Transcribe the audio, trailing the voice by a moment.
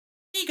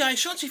guys,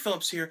 Sean C.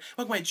 Phillips here.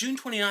 Welcome to my June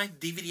 29th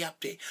DVD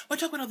update. I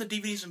talk about all the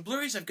DVDs and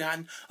Blu-rays I've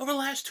gotten over the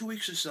last 2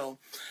 weeks or so.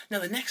 Now,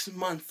 the next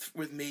month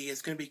with me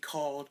is going to be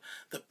called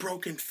The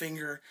Broken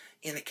Finger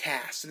in a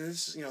Cast. And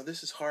this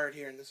is hard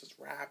here and this is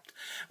wrapped.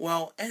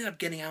 Well, I ended up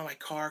getting out of my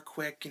car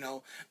quick,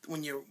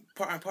 when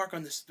I park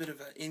on this bit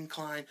of an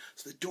incline,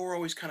 so the door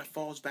always kind of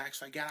falls back,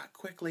 so I got out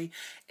quickly,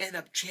 ended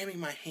up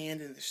jamming my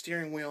hand in the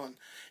steering wheel and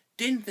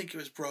didn't think it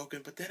was broken,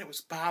 but then it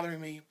was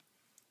bothering me.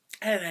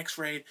 I had an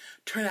x-ray,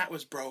 turned out it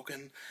was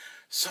broken,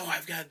 so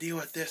I've got to deal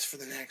with this for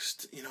the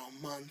next,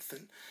 month,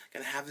 and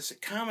going to have this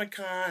at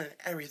Comic-Con and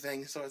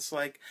everything, so it's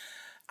like,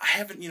 I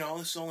haven't,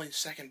 this is only the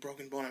second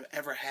broken bone I've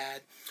ever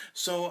had.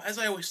 So, as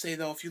I always say,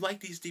 though, if you like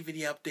these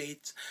DVD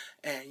updates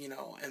and,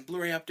 and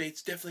Blu-ray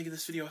updates, definitely give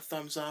this video a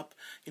thumbs up.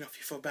 If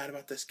you feel bad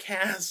about this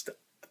cast,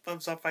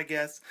 thumbs up, I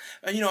guess.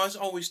 And, as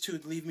always, too,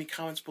 leave me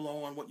comments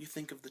below on what you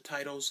think of the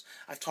titles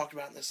I've talked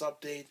about in this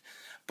update.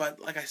 But,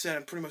 like I said,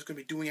 I'm pretty much going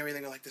to be doing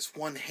everything with, like, this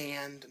one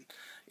hand,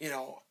 and,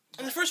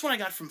 And the first one I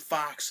got from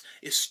Fox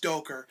is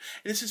Stoker,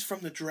 and this is from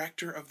the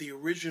director of the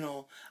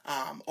original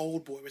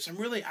Old Boy, which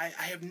I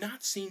have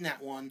not seen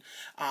that one.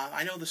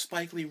 I know the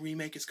Spike Lee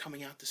remake is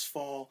coming out this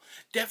fall.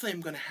 Definitely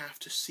I'm going to have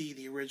to see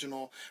the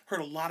original.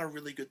 Heard a lot of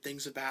really good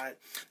things about it.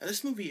 Now,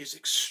 this movie is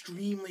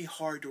extremely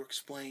hard to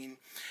explain,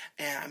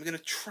 and I'm going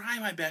to try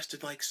my best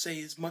to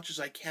say as much as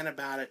I can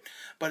about it,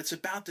 but it's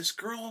about this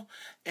girl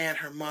and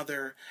her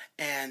mother,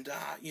 and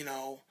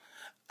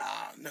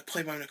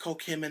played by Nichole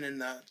Kidman,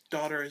 and the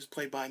daughter is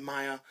played by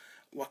Maya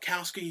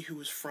Wasikowska, who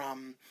was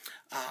from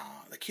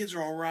The Kids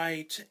Are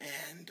Alright,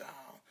 and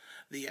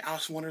the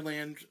Alice in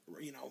Wonderland,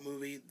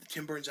 movie,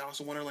 Tim Burton's Alice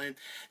in Wonderland.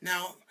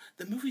 Now,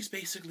 the movie's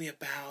basically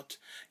about,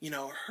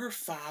 her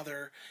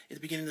father, at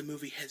the beginning of the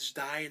movie, has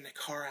died in a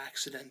car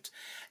accident,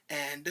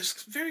 and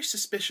there's very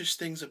suspicious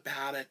things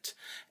about it,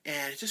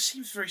 and it just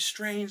seems very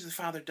strange. The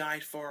father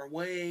died far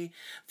away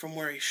from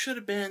where he should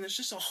have been. There's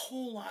just a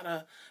whole lot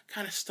of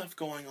kind of stuff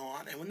going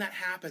on, and when that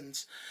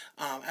happens,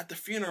 at the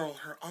funeral,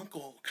 her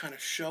uncle kind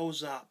of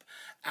shows up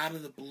out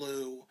of the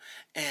blue,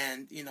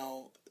 and,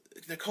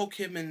 Nichole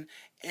Kidman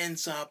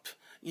ends up,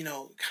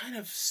 kind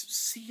of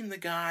seeing the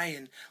guy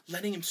and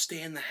letting him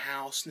stay in the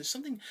house. And there's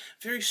something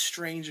very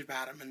strange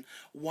about him. And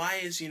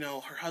why is,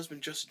 her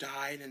husband just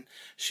died, and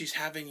she's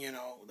having,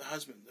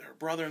 her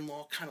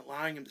brother-in-law kind of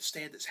allowing him to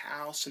stay at this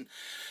house. And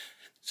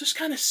it just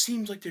kind of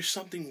seems like there's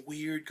something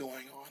weird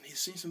going on. He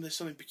seems there's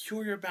something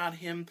peculiar about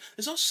him.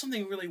 There's also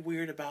something really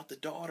weird about the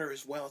daughter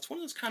as well. It's one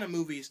of those kind of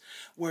movies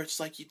where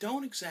it's like you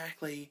don't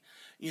exactly,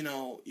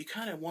 you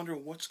kind of wonder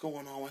what's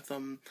going on with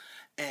them.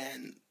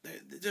 And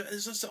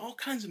there's just all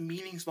kinds of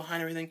meanings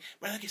behind everything.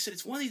 But like I said,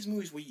 it's one of these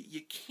movies where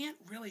you can't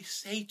really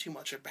say too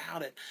much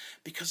about it,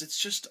 because it's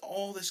just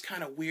all this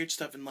kind of weird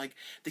stuff. And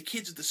the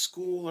kids at the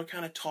school are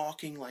kind of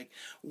talking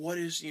what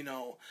is,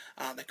 Nichole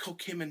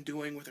Kidman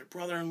doing with her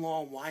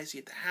brother-in-law, and why is he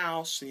at the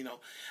house? And,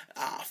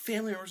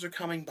 family members are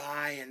coming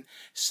by and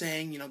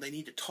saying, they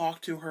need to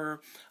talk to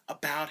her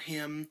about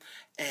him.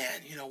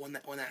 And, when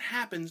that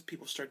happens,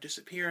 people start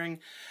disappearing.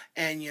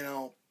 And,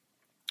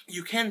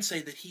 you can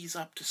say that he's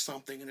up to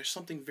something, and there's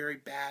something very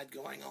bad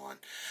going on.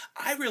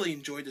 I really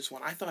enjoyed this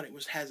one. I thought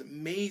it has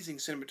amazing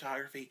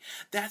cinematography.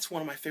 That's one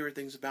of my favorite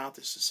things about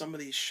this, is some of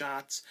these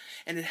shots.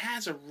 And it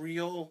has a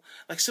real,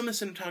 some of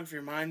the cinematography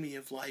remind me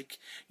of,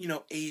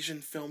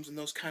 Asian films, and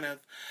those kind of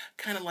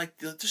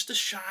just the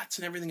shots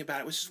and everything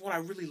about it, which is what I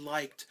really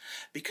liked,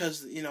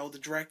 because, the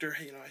director,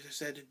 as I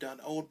said, had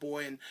done Old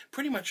Boy, and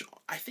pretty much,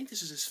 I think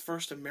this is his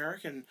first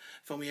American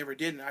film he ever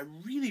did, and I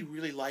really,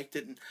 really liked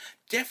it, and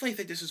definitely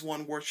think this is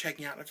one worth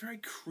checking out. A very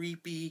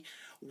creepy,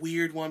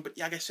 weird one, but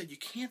like I said, you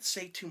can't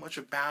say too much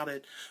about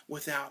it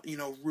without,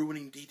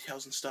 ruining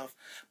details and stuff.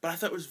 But I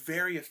thought it was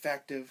very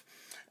effective,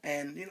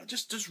 and,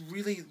 just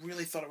really,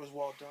 really thought it was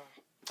well done.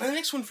 And the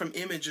next one from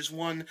Image is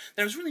one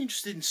that I was really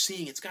interested in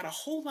seeing. It's got a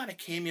whole lot of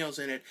cameos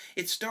in it.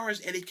 It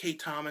stars Eddie K.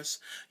 Thomas,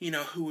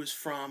 who is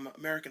from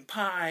American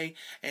Pie,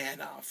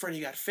 and Freddy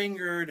Got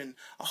Fingered, and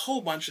a whole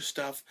bunch of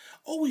stuff.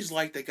 Always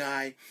liked the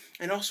guy.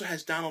 And also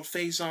has Donald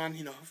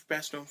Faison,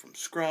 best known from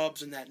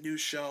Scrubs and that new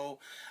show,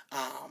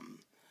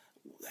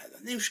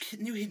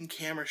 new hidden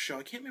camera show.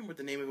 I can't remember what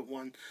the name of it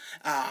was.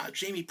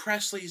 Jamie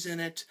Presly's in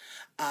it.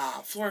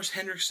 Florence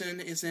Henderson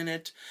is in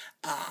it.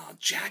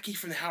 Jackie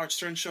from the Howard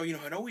Stern show.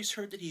 I'd always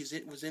heard that he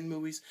was in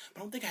movies, but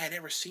I don't think I had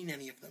ever seen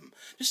any of them.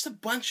 Just a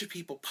bunch of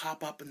people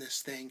pop up in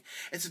this thing.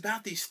 It's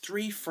about these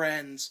three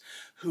friends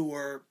who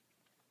are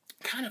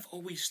kind of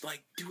always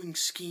doing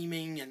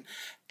scheming,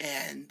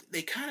 and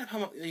they kind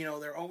of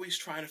they're always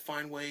trying to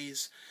find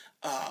ways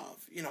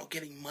of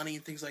getting money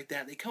and things like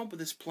that. They come up with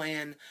this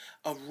plan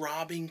of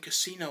robbing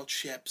casino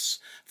chips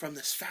from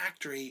this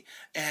factory,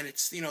 and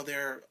it's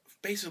they're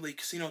basically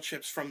casino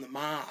chips from the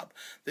mob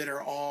that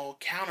are all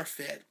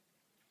counterfeit.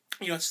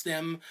 It's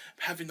them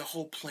having the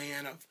whole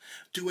plan of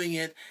doing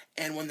it,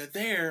 and when they're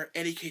there,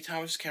 Eddie K.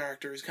 Thomas'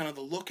 character is kind of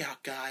the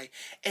lookout guy,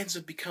 ends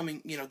up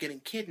becoming,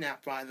 getting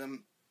kidnapped by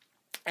them.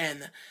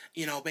 And,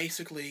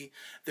 basically,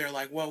 they're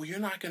like, well, you're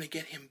not going to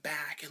get him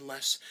back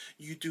unless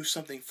you do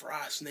something for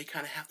us. And they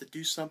kind of have to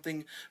do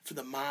something for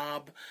the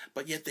mob,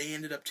 but yet they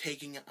ended up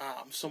taking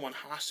someone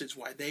hostage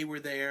while they were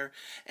there.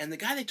 And the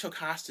guy they took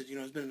hostage,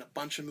 has been in a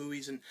bunch of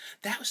movies, and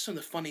that was some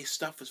of the funniest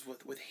stuff was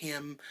with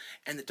him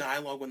and the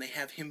dialogue when they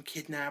have him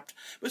kidnapped.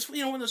 But it's,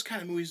 one of those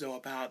kind of movies, though,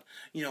 about,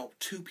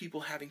 two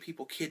people having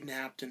people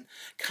kidnapped and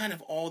kind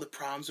of all the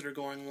problems that are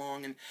going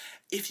along. And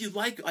if you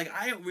like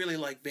I really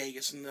like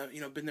Vegas, and,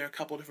 been there a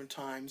couple different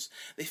times.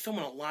 They film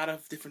in a lot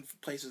of different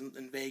places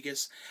in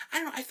Vegas. I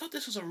don't know, I thought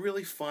this was a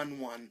really fun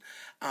one.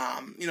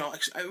 I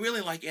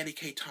really like Eddie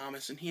K.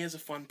 Thomas, and he has a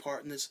fun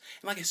part in this.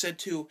 And like I said,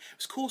 too, it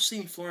was cool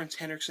seeing Florence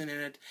Henderson in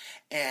it,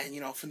 and,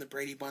 from the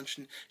Brady Bunch,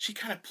 and she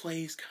kind of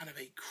plays kind of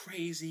a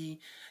crazy,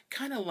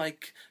 kind of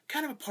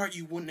a part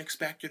you wouldn't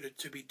expect her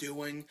to be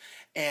doing.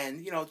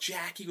 And,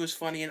 Jackie was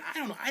funny, and I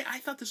don't know, I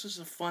thought this was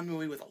a fun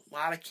movie with a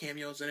lot of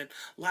cameos in it,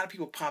 a lot of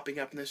people popping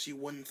up in this you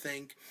wouldn't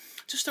think.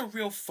 Just a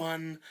real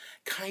fun,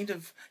 kind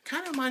of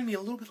reminded me a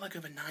little bit like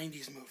of a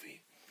 90s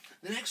movie.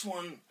 The next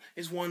one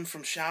is one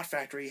from Shout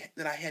Factory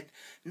that I had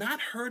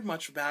not heard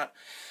much about.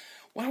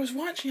 When I was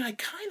watching, I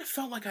kind of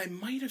felt like I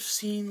might have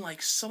seen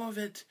some of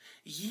it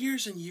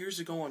years and years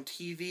ago on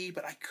TV,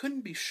 but I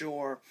couldn't be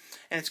sure.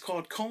 And it's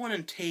called Cohen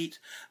and Tate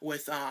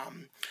with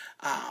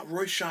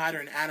Roy Scheider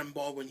and Adam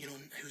Baldwin,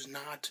 who's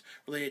not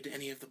related to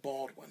any of the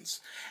Baldwins.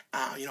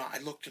 I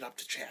looked it up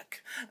to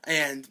check.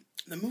 And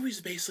the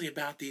movie's basically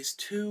about these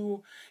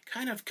two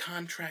kind of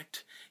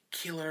contract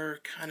killer,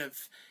 kind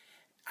of,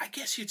 I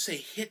guess you'd say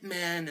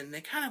hitmen, and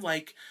they kind of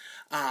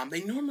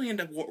they normally end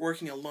up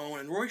working alone,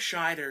 and Roy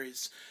Scheider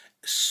is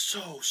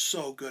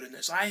so good in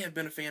this. I have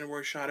been a fan of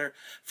Roy Scheider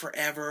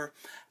forever.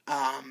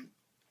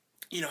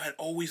 Had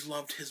always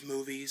loved his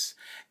movies,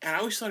 and I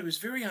always thought he was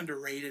very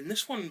underrated, and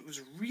this one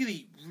was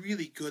really,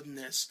 really good in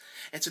this.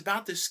 It's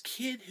about this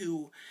kid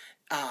who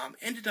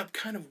ended up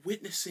kind of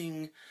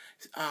witnessing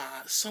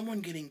someone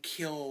getting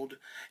killed,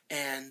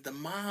 and the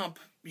mob,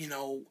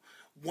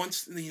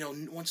 wants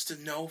to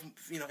know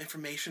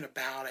information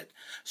about it.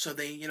 So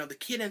they the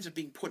kid ends up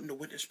being put into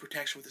witness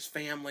protection with his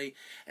family,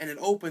 and it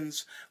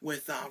opens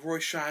with Roy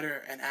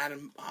Scheider and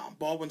Adam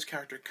Baldwin's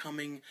character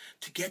coming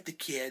to get the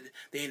kid.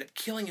 They end up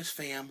killing his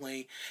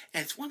family,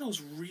 and it's one of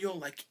those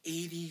real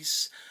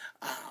 80s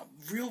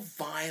real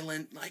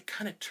violent,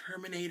 kind of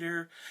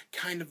Terminator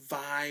kind of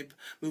vibe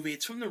movie.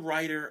 It's from the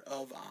writer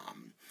of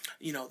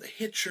The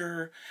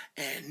Hitcher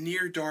and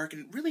Near Dark,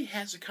 and it really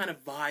has a kind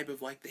of vibe of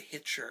The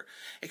Hitcher,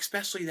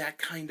 especially that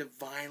kind of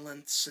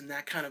violence and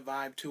that kind of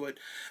vibe to it.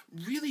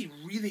 Really,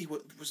 really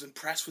was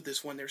impressed with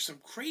this one. There's some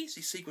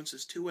crazy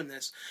sequences too in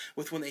this,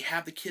 with when they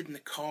have the kid in the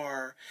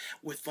car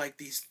with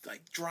these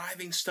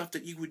driving stuff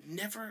that you would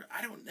never,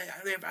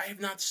 I have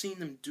not seen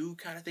them do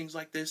kind of things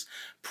like this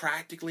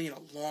practically in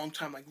a long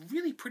time.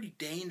 Really pretty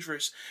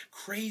dangerous,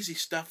 crazy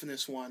stuff in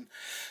this one.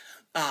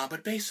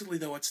 But basically,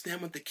 though, it's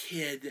them with the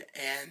kid,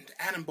 and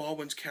Adam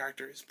Baldwin's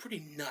character is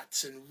pretty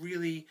nuts and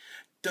really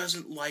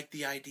doesn't like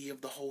the idea of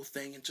the whole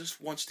thing and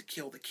just wants to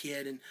kill the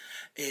kid and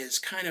is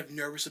kind of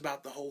nervous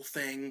about the whole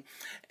thing.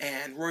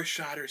 And Roy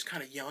Scheider is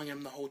kind of yelling at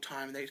him the whole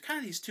time. And there's kind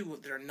of these two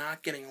that are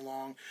not getting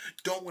along,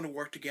 don't want to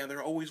work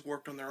together, always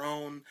worked on their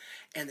own.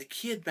 And the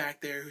kid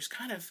back there who's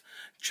kind of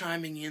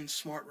chiming in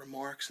smart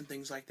remarks and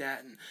things like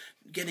that and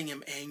getting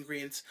him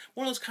angry. And it's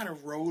one of those kind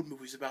of road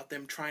movies about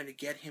them trying to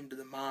get him to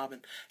the mob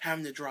and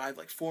having to drive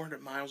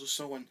 400 miles or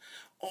so, and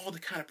all the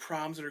kind of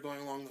problems that are going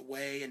along the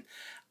way. And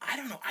I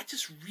don't know, I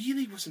just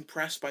really was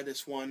impressed by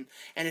this one,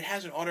 and it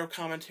has an auto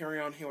commentary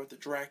on here with the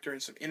director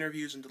and some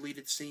interviews and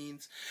deleted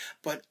scenes,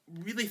 but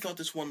really thought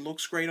this one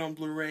looks great on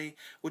Blu-ray.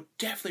 Would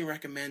definitely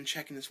recommend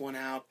checking this one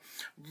out.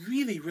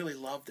 Really, really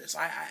love this.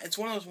 It's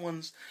one of those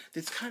ones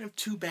that's kind of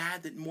too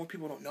bad that more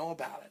people don't know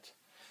about it.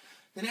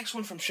 The next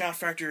one from Shout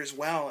Factory as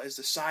well is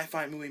the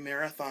Sci-Fi Movie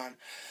Marathon.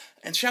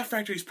 And Shout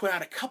Factory's put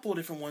out a couple of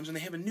different ones, and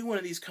they have a new one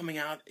of these coming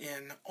out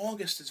in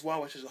August as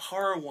well, which is a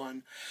horror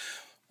one,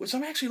 which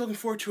I'm actually looking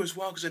forward to as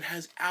well because it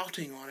has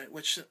Outing on it,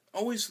 which I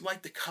always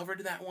like the cover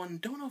to that one.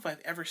 Don't know if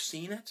I've ever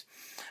seen it.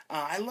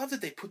 I love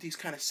that they put these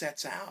kind of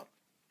sets out.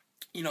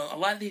 A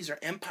lot of these are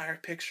Empire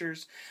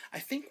Pictures. I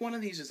think one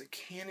of these is a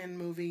Canon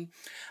movie.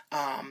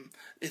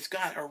 It's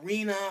got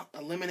Arena,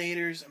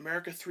 Eliminators,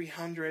 America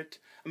 300,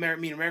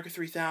 America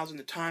 3000,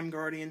 The Time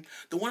Guardian.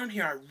 The one in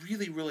here I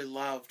really, really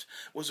loved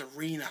was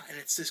Arena, and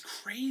it's this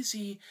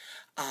crazy.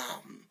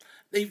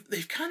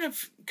 They've kind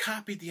of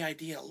copied the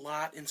idea a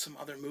lot in some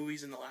other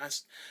movies in the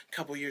last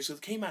couple of years. So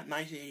it came out in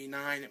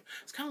 1989.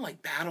 It's kind of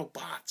like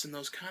BattleBots and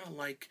those kind of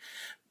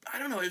I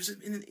don't know,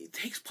 it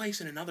takes place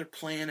in another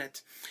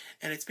planet,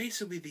 and it's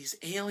basically these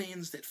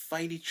aliens that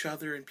fight each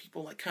other, and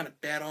people kind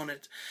of bet on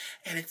it,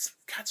 and it's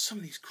got some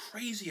of these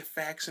crazy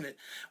effects, and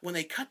when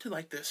they cut to the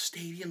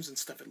stadiums and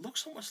stuff, it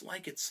looks almost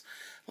like it's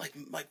like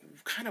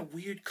kind of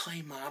weird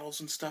clay models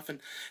and stuff,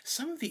 and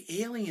some of the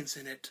aliens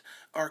in it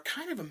are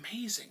kind of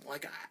amazing.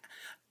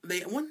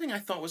 one thing I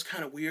thought was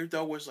kind of weird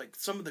though was like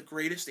some of the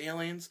greatest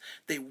aliens,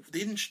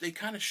 they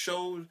kind of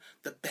showed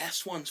the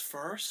best ones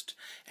first,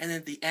 and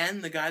at the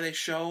end the guy they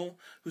show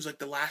who's like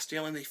the last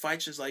alien they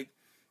fight is like,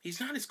 he's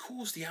not as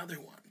cool as the other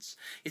ones.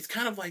 It's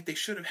kind of like they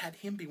should have had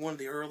him be one of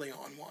the early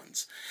on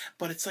ones,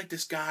 but it's like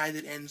this guy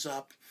that ends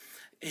up,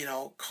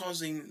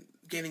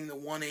 getting the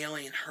one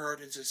alien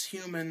hurt. It's this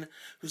human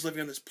who's living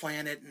on this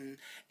planet and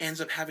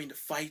ends up having to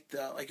fight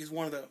he's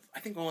one of the, I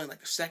think only like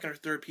the second or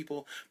third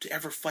people to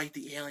ever fight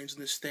the aliens in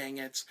this thing.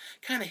 And it's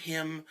kind of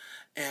him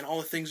and all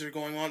the things that are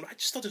going on. I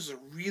just thought this was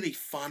a really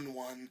fun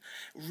one.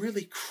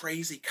 Really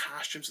crazy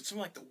costumes and some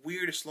of like the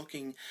weirdest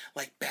looking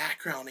like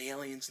background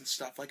aliens and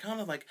stuff. Like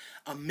kind of like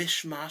a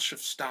mishmash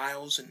of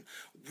styles and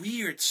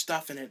weird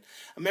stuff in it.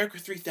 America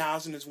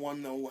 3000 is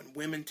one though when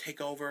women take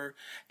over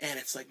and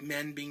it's like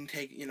men being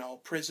taken,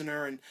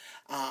 prisoner, and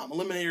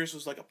Eliminators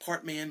was like a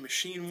part man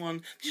machine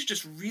one. These are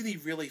just really,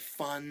 really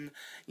fun,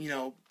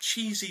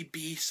 cheesy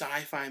B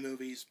sci-fi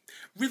movies.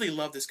 Really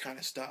love this kind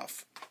of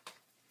stuff.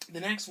 The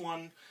next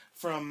one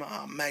from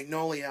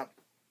Magnolia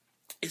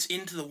is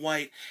Into the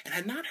White, and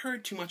had not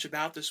heard too much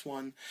about this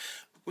one.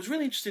 Was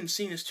really interested in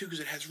seeing this too because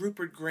it has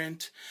Rupert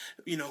Grint,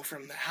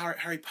 from the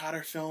Harry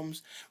Potter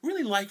films.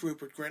 Really like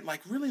Rupert Grint,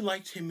 really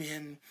liked him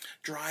in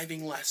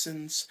Driving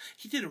Lessons.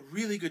 He did a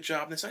really good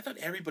job in this. I thought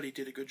everybody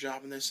did a good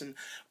job in this. And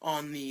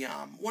on the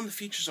one of the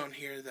features on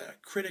here, the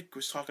critic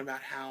was talking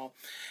about how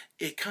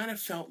it kind of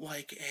felt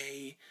like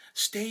a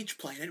stage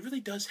play, and it really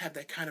does have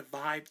that kind of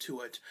vibe to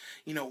it.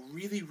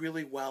 Really,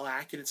 really well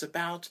acted. It's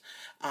about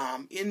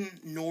in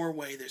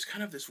Norway. There's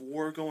kind of this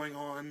war going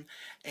on,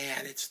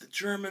 and it's the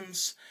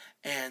Germans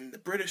and the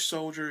British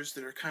soldiers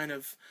that are kind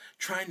of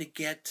trying to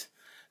get,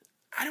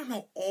 I don't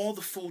know all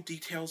the full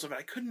details of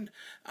it.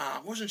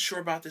 Wasn't sure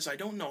about this. I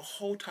don't know a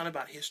whole ton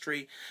about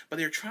history, but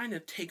they're trying to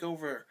take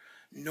over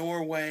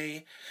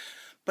Norway.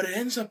 But it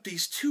ends up,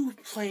 these two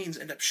planes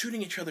end up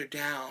shooting each other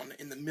down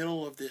in the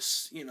middle of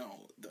this, in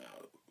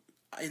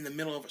the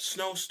middle of a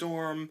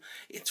snowstorm.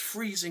 It's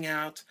freezing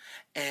out,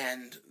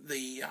 and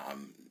the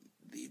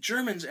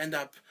Germans end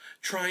up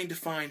trying to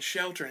find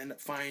shelter and end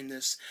up finding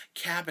this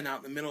cabin out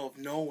in the middle of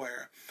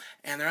nowhere.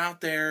 And they're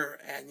out there,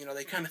 and,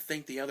 they kind of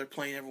think the other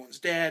plane, everyone's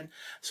dead.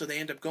 So they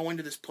end up going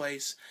to this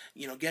place,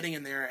 getting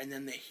in there, and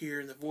then they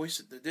hear in the voice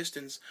at the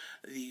distance,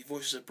 the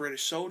voices of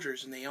British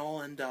soldiers, and they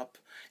end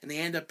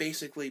up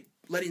basically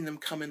letting them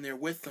come in there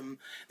with them.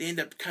 They end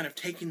up kind of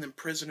taking them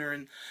prisoner,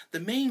 and the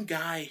main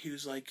guy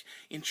who's like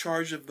in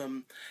charge of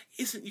them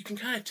you can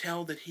kind of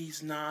tell that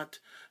he's not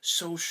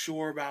so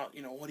sure about,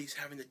 what he's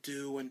having to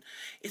do. And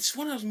it's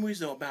one of those movies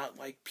though about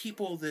like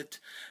people that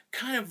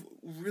kind of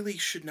really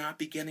should not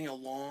be getting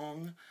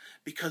along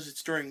because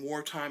it's during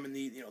wartime, and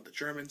the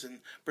Germans and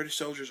British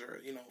soldiers are,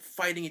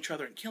 fighting each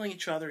other and killing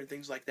each other and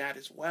things like that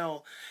as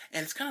well.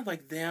 And it's kind of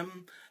like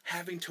them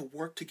having to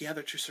work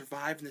together to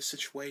survive in this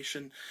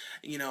situation,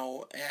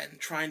 and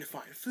trying to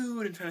find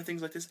food and kind of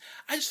things like this.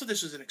 I just thought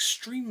this was an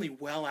extremely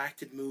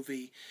well-acted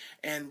movie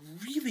and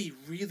really,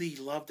 really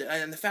loved it.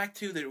 And the fact,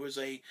 too, that it was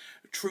a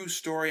true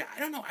story, I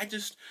don't know, I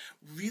just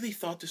really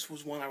thought this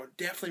was one I would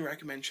definitely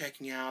recommend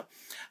checking out.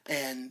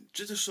 And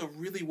just a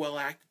really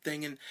well-acted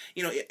thing. And,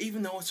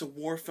 even though it's a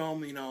war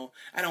film,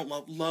 I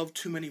don't love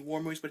too many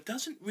war movies, but it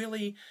doesn't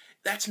really...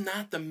 That's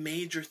not the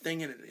major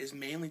thing in it. It is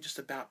mainly just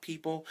about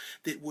people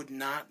that would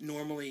not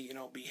normally,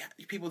 be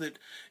people that,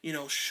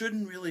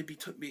 shouldn't really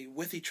be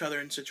with each other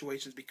in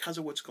situations because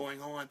of what's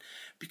going on,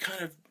 be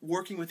kind of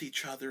working with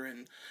each other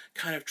and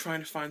kind of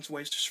trying to find some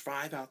ways to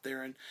survive out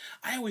there. And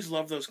I always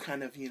love those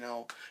kind of,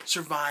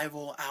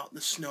 survival out in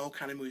the snow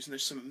kind of movies. And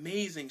there's some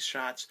amazing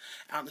shots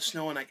out in the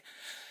snow. And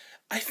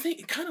I think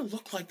it kind of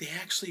looked like they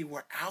actually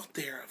were out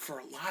there for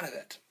a lot of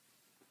it.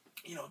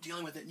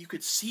 Dealing with it. And you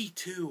could see,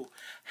 too,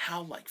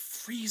 how,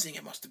 freezing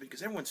it must have been,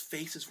 because everyone's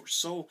faces were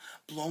so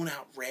blown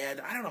out red.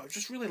 I don't know, I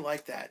just really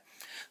like that.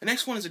 The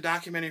next one is a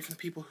documentary from the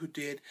people who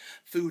did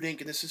Food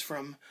Inc., and this is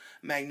from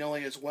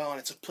Magnolia as well, and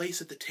it's A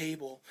Place at the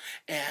Table.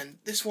 And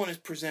this one is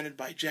presented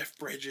by Jeff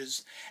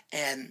Bridges,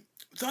 and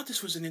I thought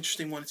this was an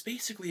interesting one. It's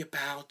basically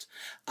about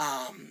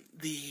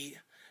the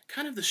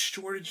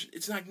shortage.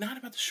 It's not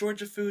about the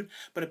shortage of food,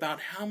 but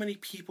about how many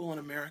people in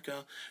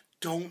America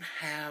don't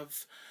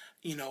have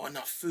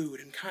enough food,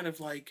 and kind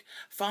of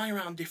following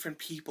around different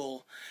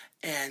people.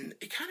 And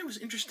it kind of was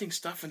interesting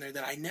stuff in there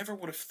that I never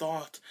would have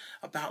thought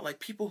about,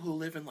 people who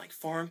live in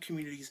farm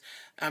communities.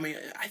 I mean,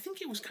 I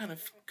think it was kind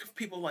of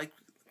people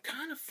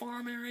kind of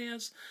farm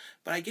areas,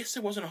 but I guess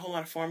there wasn't a whole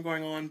lot of farm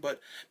going on, but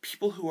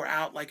people who are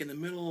out in the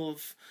middle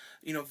of,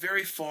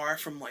 very far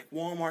from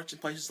Walmarts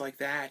and places like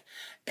that,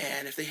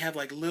 and if they have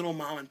little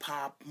mom and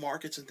pop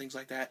markets and things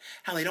like that,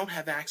 how they don't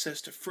have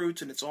access to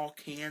fruits and it's all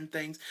canned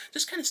things,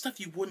 just kind of stuff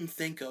you wouldn't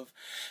think of.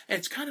 And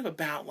it's kind of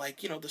about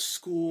the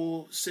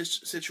school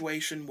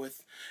situation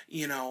with,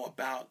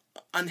 about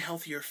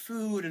unhealthier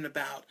food and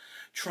about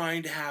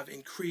trying to have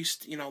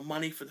increased,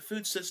 money for the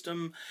food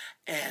system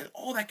and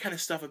all that kind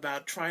of stuff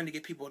about trying to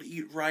get people to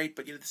eat right,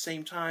 but yet at the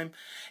same time,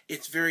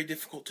 it's very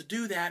difficult to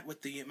do that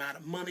with the amount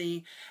of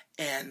money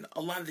and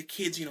a lot of the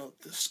kids,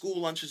 the school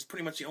lunch is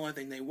pretty much the only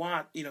thing they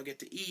want, get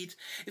to eat.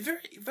 It's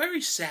very,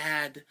 very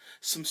sad,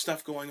 some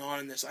stuff going on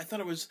in this. I thought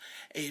it was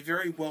a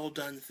very well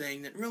done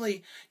thing that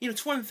really,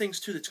 it's one of the things,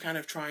 too, that's kind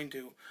of trying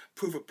to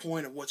prove a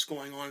point of what's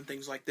going on and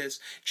things like this.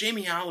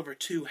 Jamie Oliver,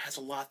 too, has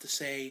a lot to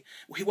say.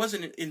 He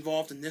wasn't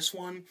involved in this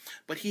one,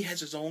 but he has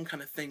his own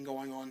kind of thing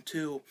going on,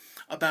 too,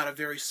 about a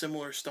very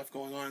similar stuff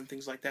going on and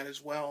things like that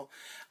as well.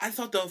 I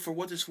thought, though, for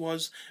what this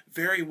was,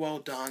 very well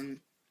done.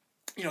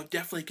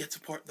 Definitely gets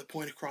the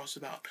point across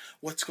about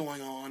what's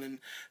going on and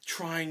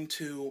trying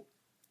to,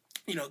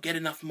 get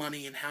enough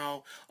money, and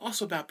how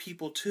also about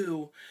people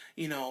too,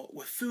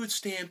 with food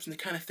stamps and the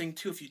kind of thing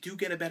too. If you do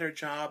get a better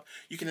job,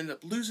 you can end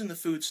up losing the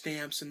food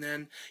stamps, and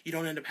then you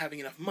don't end up having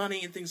enough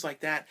money and things like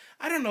that.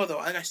 I don't know though.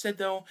 Like I said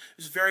though, it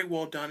was very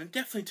well done, and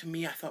definitely to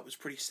me, I thought it was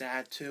pretty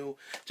sad too.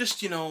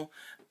 Just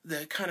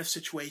the kind of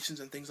situations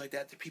and things like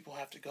that people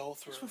have to go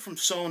through. This one from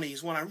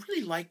Sony's one. I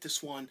really like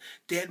this one,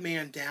 Dead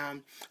Man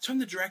Down. It's from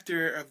the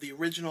director of the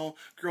original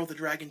Girl with the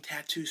Dragon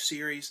Tattoo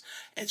series.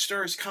 It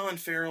stars Colin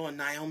Farrell and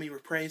Naomi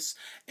Rapace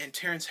and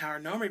Terrence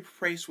Howard. Naomi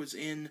Rapace was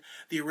in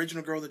the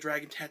original Girl with the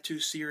Dragon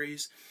Tattoo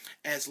series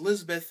as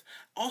Elizabeth.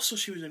 Also,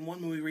 she was in one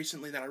movie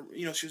recently that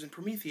she was in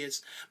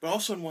Prometheus, but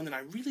also in one that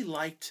I really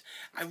liked.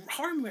 I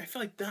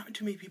feel like not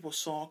too many people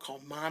saw,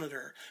 called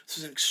Monitor. This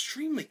is an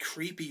extremely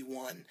creepy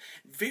one,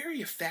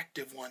 very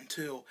effective one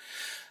too.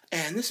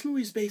 And this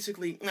movie is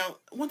basically, now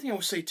one thing I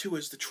will say too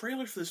is the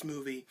trailer for this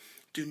movie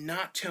do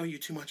not tell you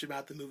too much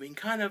about the movie and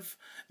kind of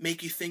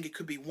make you think it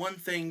could be one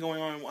thing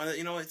going on.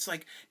 It's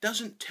like,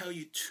 doesn't tell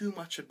you too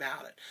much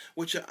about it,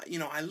 which,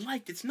 I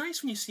liked. It's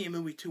nice when you see a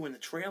movie too in the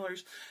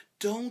trailers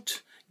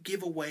don't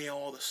give away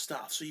all the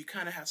stuff, so you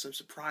kind of have some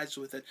surprise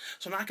with it.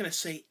 So I'm not going to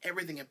say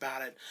everything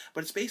about it,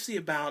 but it's basically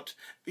about,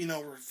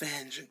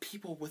 revenge and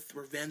people with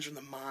revenge in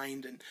the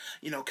mind.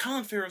 And,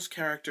 Colin Farrell's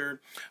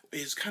character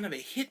is kind of a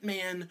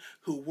hitman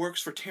who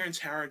works for Terrence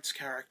Howard's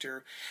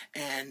character,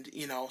 and,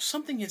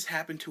 something has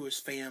happened to his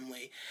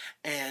family,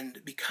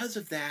 and because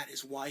of that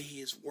is why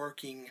he is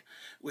working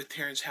with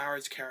Terrence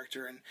Howard's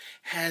character and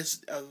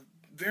has a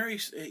very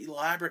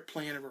elaborate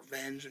plan of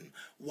revenge and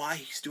why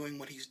he's doing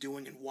what he's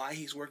doing and why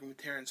he's working with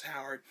Terrence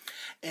Howard.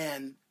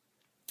 And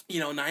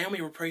Naomi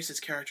Rapace's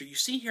character, you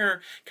see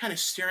her kind of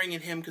staring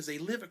at him because they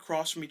live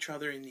across from each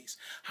other in these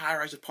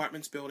high-rise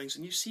apartments buildings,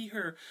 and you see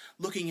her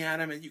looking at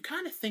him, and you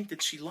kind of think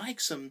that she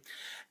likes him,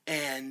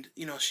 and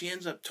she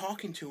ends up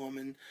talking to him,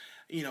 and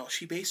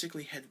she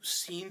basically had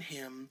seen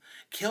him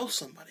kill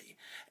somebody,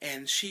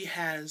 and she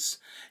has,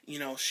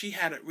 she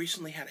had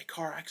recently had a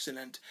car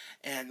accident,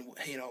 and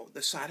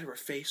the side of her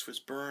face was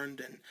burned,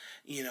 and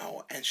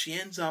and she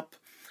ends up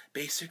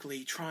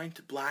basically trying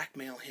to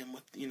blackmail him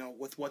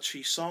with what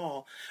she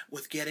saw,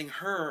 with getting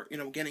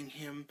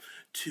him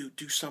to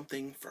do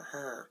something for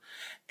her.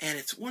 And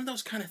it's one of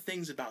those kind of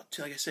things about,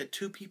 like I said,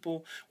 two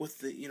people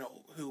with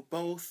who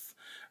both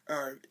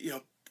are,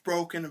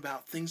 broken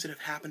about things that have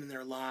happened in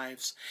their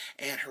lives,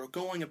 and her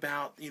going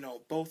about,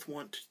 both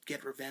want to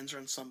get revenge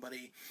on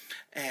somebody.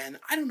 And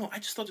I don't know, I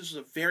just thought this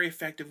was a very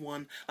effective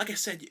one. Like I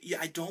said,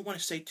 I don't want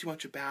to say too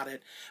much about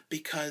it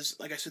because,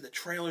 like I said, the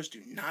trailers do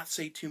not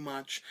say too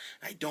much.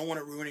 I don't want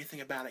to ruin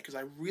anything about it because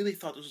I really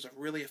thought this was a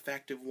really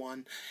effective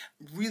one.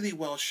 Really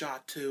well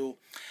shot too.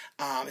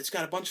 It's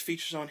got a bunch of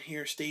features on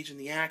here, staging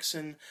the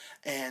action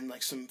and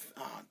like some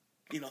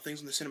things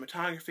in the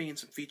cinematography and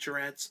some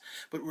featurettes,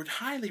 but would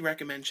highly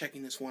recommend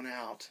checking this one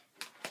out.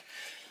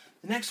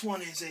 The next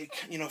one is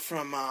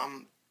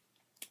from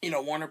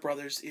Warner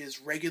Brothers,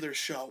 is Regular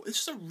Show.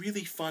 This is a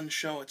really fun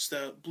show. It's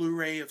the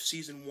Blu-ray of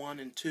season 1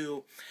 and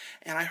 2,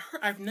 and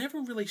I've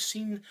never really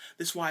seen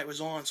this while it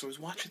was on, so I was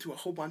watching through a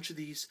whole bunch of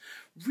these.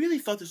 Really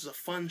thought this was a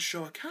fun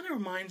show. It kind of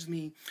reminds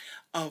me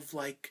of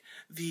like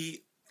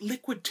the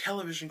liquid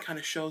television kind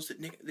of shows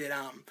that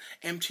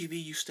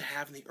MTV used to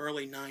have in the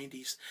early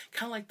 90s.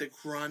 Kind of like The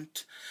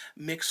Grunt,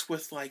 mixed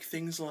with like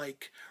things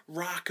like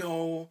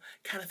Rocco,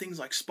 kind of things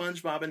like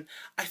SpongeBob. And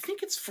I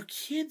think it's for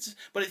kids,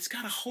 but it's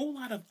got a whole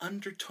lot of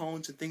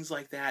undertones and things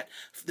like that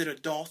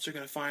adults are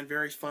going to find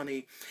very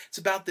funny. It's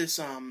about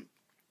this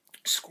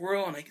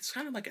squirrel and it's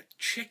kind of like a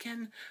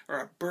chicken or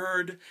a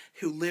bird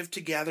who live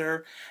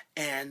together,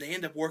 and they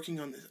end up working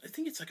on this, I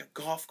think it's like a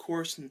golf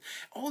course, and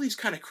all these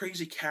kind of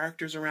crazy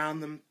characters around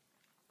them.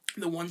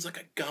 The one's like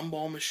a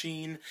gumball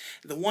machine.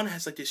 The one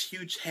has like this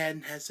huge head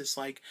and has this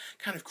like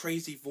kind of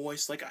crazy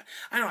voice. Like I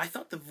don't know, I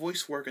thought the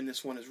voice work in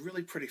this one is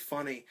really pretty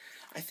funny.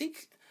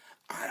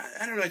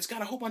 I don't know, it's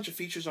got a whole bunch of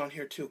features on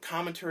here too.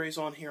 Commentaries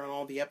on here on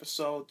all the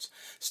episodes.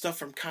 Stuff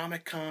from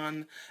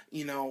Comic-Con,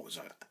 I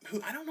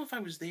don't know if I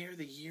was there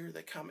the year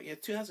that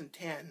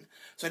 2010.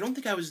 So I don't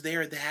think I was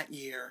there that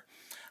year.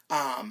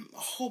 A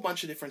whole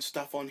bunch of different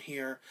stuff on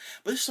here.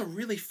 But this is a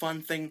really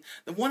fun thing.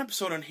 The one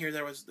episode on here,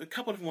 there was a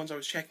couple of different ones I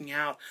was checking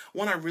out.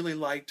 One I really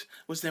liked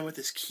was them with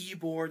this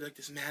keyboard, like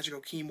this magical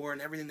keyboard,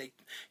 and everything they,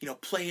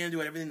 play into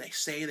it, everything they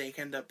say, they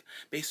end up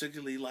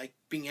basically like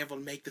being able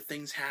to make the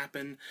things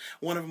happen.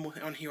 One of them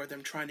on here are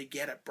them trying to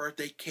get a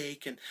birthday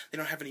cake, and they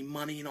don't have any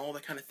money, and all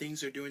the kind of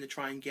things they're doing to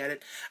try and get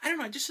it. I don't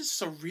know, this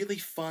is a really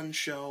fun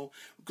show.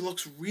 It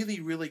looks really,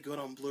 really good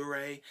on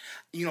Blu-ray.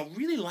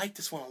 Really like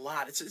this one a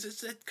lot.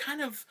 It's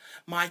kind of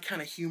my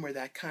kind of humor,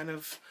 that kind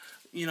of,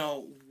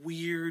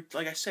 weird,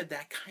 like I said,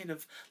 that kind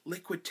of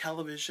liquid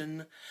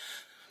television,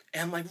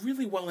 and like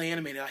really well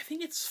animated. I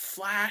think it's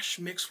flash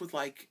mixed with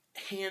like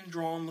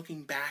hand-drawn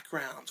looking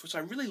backgrounds, which I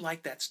really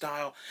like that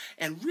style,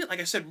 and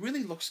like I said,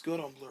 really looks good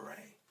on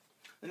Blu-ray.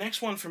 The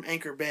next one from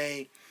Anchor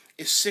Bay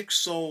is Six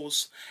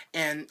Souls,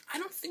 and I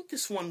don't think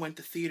this one went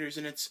to theaters,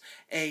 and it's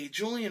a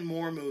Julianne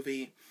Moore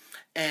movie,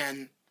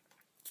 and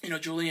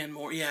Julianne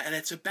Moore, yeah, and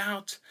it's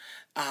about,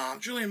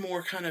 Julianne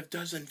Moore kind of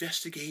does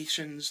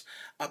investigations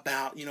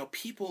about,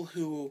 people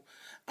who,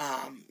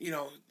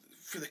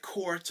 for the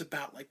courts,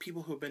 about, like,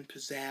 people who have been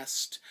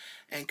possessed,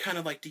 and kind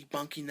of, like,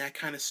 debunking that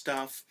kind of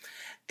stuff,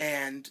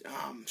 and,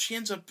 she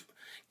ends up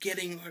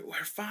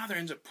her father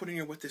ends up putting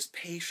her with this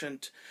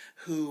patient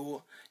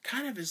who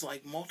kind of is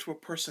like multiple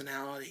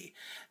personality,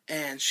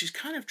 and she's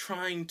kind of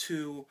trying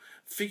to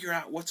figure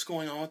out what's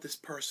going on with this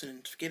person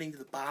and getting to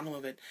the bottom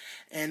of it.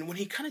 And when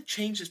he kind of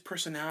changes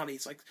personality,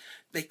 it's like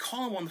they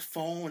call him on the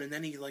phone, and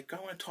then he like, I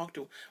want to talk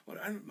to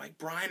like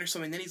Brian or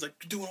something, and then he's like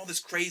doing all this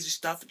crazy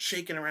stuff and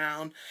shaking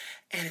around,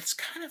 and it's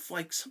kind of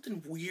like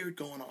something weird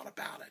going on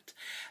about it.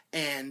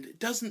 And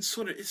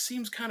it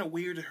seems kind of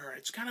weird to her.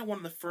 It's kind of one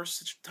of the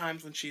first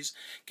times when she's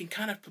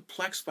kind of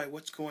perplexed by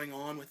what's going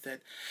on with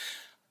it.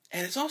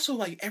 And it's also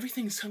like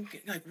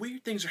like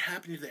weird things are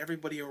happening to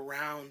everybody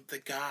around the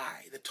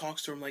guy that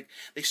talks to him. Like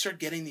they start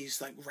getting these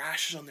like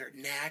rashes on their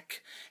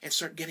neck and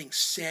start getting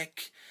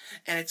sick.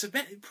 And it's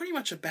pretty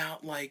much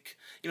about like,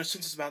 since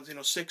it's about,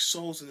 six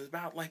souls, and it's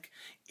about like,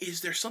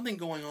 is there something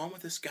going on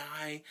with this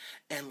guy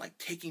and like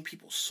taking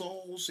people's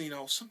souls,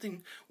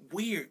 something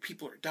weird.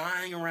 People are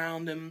dying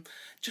around him.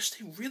 Just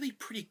a really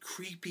pretty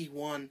creepy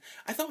one.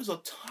 I thought it was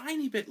a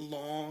tiny bit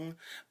long,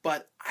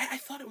 but I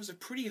thought it was a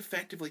pretty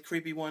effectively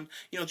creepy one.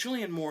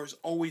 Julianne Moore is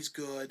always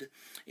good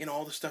in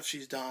all the stuff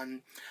she's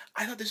done.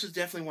 I thought this was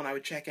definitely one I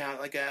would check out,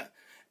 like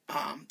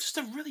just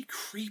a really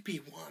creepy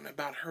one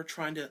about her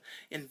trying to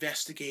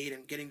investigate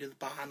and getting to the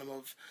bottom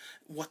of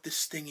what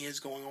this thing is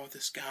going on with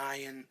this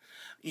guy, and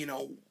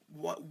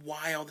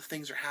why all the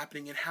things are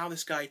happening, and how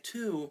this guy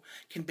too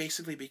can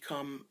basically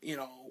become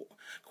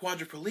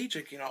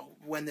quadriplegic.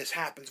 When this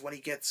happens, when he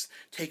gets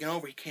taken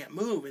over, he can't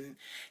move, and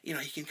he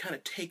can kind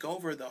of take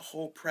over the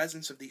whole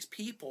presence of these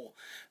people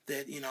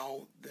that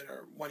that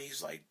are, when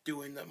he's like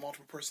doing the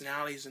multiple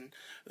personalities, and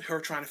her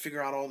trying to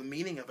figure out all the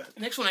meaning of it.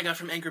 The next one I got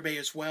from Anchor Bay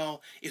as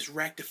well is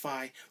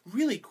Rectify.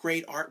 Really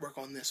great artwork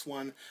on this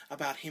one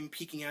about him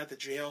peeking out of the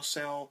jail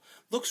cell.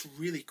 Looks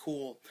really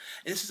cool.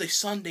 And this is a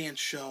Sundance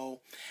show,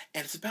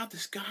 and it's about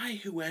this guy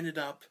who ended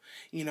up,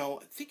 I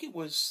think it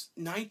was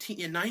 19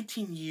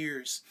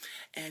 years,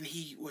 and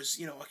he was,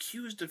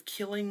 accused of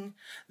killing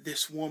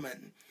this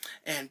woman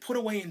and put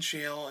away in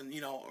jail, and,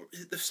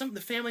 some of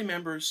the family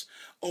members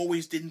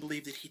always didn't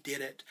believe that he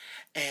did it,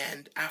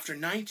 and after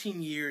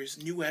 19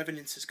 years, new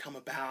evidence has come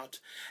about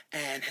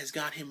and has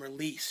got him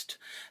released,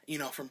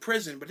 from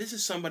prison. But this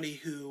is somebody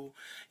who,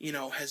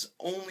 has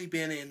only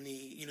been in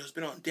the, has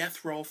been on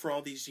death row for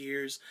all these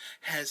years,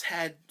 has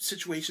had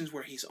situations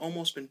where he's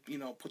almost been,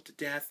 put to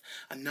death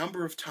a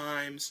number of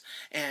times,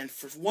 and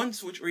for one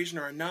reason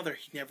or another,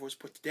 he never was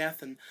put to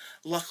death, and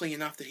luckily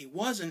enough that he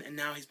wasn't, and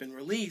now he's been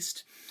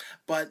released.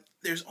 But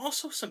there's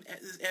also some,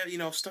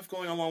 stuff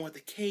going along with the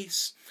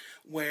case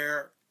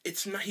where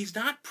he's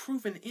not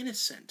proven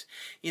innocent.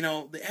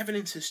 The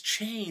evidence has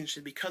changed,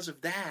 and because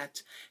of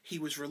that, he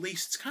was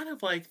released. It's kind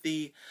of like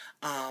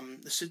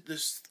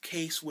this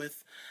case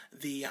with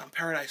the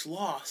Paradise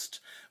Lost,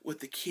 with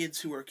the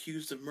kids who were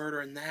accused of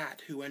murder in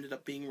that, who ended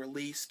up being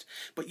released,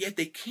 but yet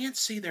they can't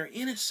say they're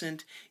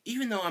innocent,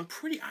 even though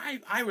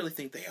I really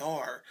think they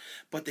are,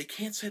 but they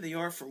can't say they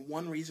are for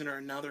one reason or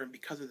another, and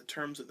because of the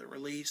terms of the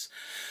release.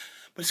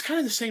 But it's kind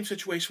of the same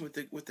situation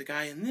with the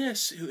guy in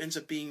this who ends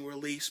up being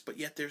released, but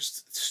yet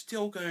there's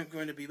still going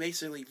to be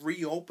basically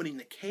reopening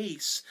the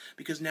case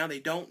because now they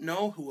don't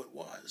know who it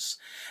was,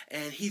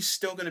 and he's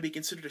still going to be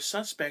considered a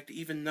suspect,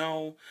 even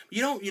though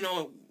we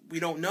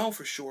don't know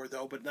for sure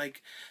though. But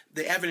like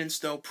the evidence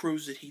though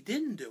proves that he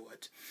didn't do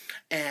it,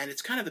 and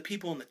it's kind of the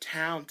people in the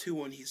town too,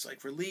 when he's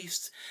like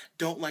released,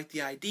 don't like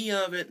the idea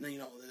of it, and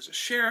there's a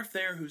sheriff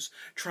there who's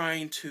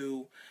trying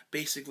to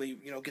basically,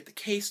 you know, get the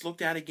case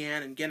looked at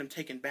again and get him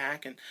taken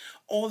back, and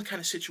all the kind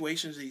of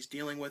situations that he's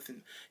dealing with,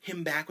 and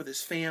him back with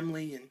his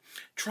family, and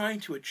trying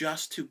to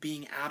adjust to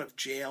being out of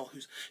jail,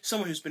 who's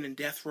someone who's been in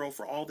death row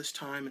for all this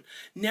time and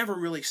never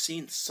really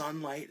seen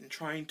sunlight, and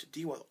trying to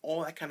deal with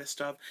all that kind of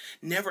stuff.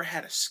 Never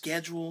had a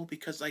schedule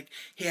because, like,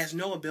 he has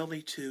no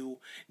ability to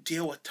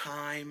deal with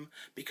time,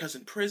 because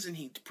in prison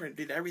he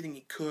did everything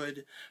he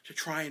could to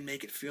try and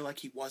make it feel like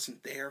he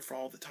wasn't there for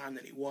all the time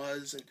that he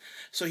was, and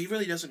so he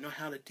really doesn't know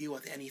how to deal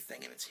with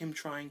anything, and it's him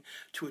trying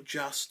to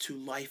adjust to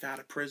life out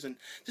of prison.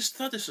 Just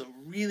thought this was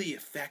a really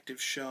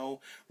effective show,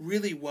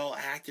 really well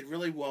acted,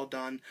 really well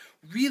done.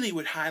 Really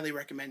would highly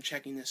recommend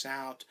checking this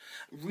out.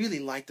 Really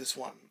like this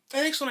one. The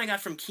next one I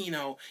got from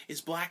Kino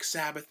is Black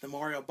Sabbath, the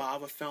Mario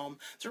Bava film.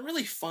 It's a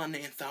really fun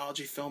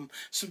anthology film.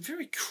 Some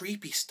very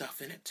creepy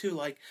stuff in it too.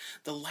 Like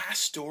the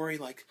last story,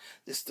 like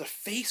the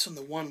face on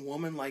the one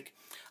woman. Like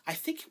I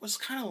think it was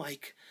kind of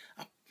like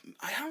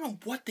I don't know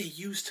what they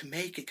used to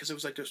make it, because it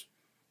was like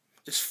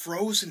this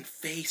frozen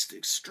face,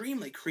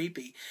 extremely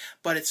creepy.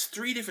 But it's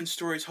 3 different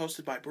stories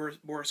hosted by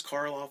Boris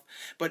Karloff.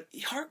 But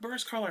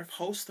Boris Karloff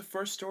hosts the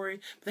first story,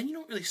 but then you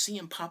don't really see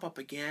him pop up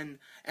again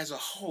as a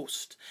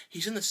host.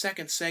 He's in the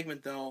second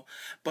segment, though.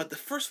 But the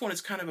first one is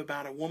kind of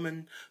about a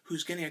woman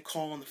who's getting a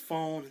call on the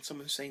phone, and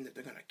someone's saying that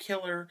they're going to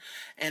kill her.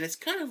 And it's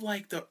kind of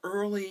like the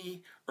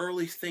early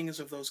things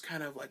of those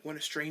kind of like When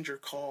a Stranger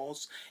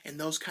Calls and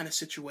those kind of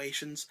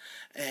situations,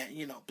 and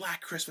you know,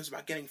 Black Christmas,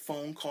 about getting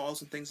phone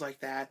calls and things like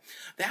that.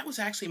 That was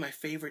actually my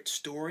favorite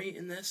story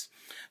in this,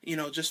 you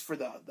know, just for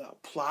the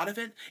plot of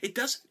it. It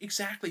doesn't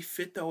exactly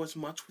fit though as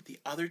much with the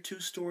other 2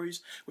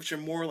 stories, which are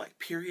more like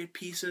period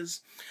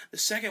pieces. The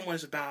second one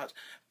is about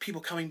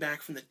people coming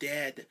back from the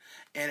dead,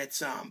 and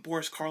it's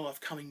Boris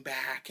Karloff coming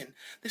back, and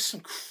there's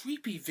some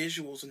creepy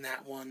visuals in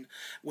that one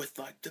with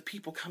like the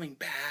people coming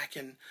back,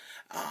 and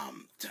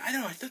I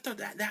don't know, I thought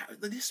that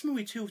this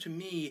movie too, to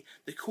me,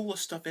 the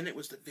coolest stuff in it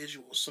was the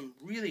visuals. Some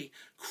really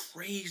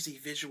crazy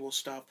visual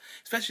stuff,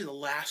 especially the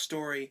last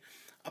story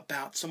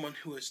about someone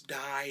who has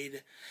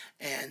died,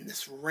 and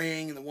this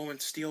ring, and the woman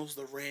steals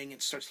the ring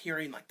and starts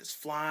hearing like this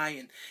fly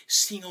and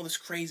seeing all this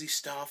crazy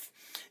stuff.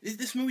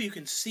 This movie, you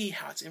can see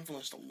how it's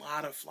influenced a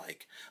lot of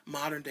like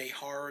modern day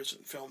horrors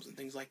and films and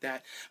things like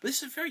that. But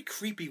this is a very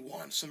creepy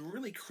one, some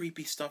really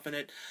creepy stuff in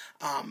it.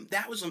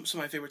 That was some of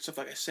my favorite stuff,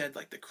 like I said,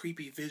 like the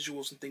creepy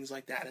visuals and things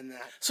like that in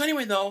that. So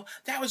anyway though,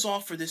 that was all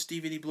for this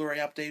DVD Blu-ray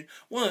update.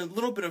 One a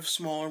little bit of a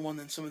smaller one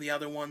than some of the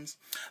other ones.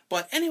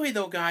 But anyway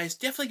though, guys,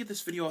 definitely give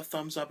this video a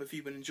thumbs up if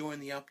you've been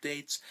enjoying the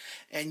updates.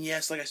 And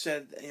yes, like I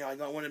said, you know, I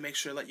want to make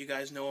sure to let you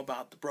guys know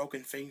about the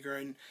broken finger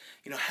and,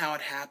 you know, how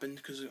it happened,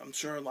 because I'm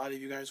sure a lot of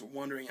you guys were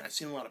wondering, and I've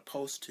seen a lot of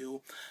posts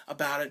too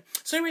about it.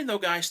 So anyway though,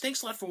 guys,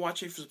 thanks a lot for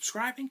watching, for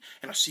subscribing,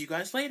 and I'll see you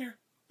guys later.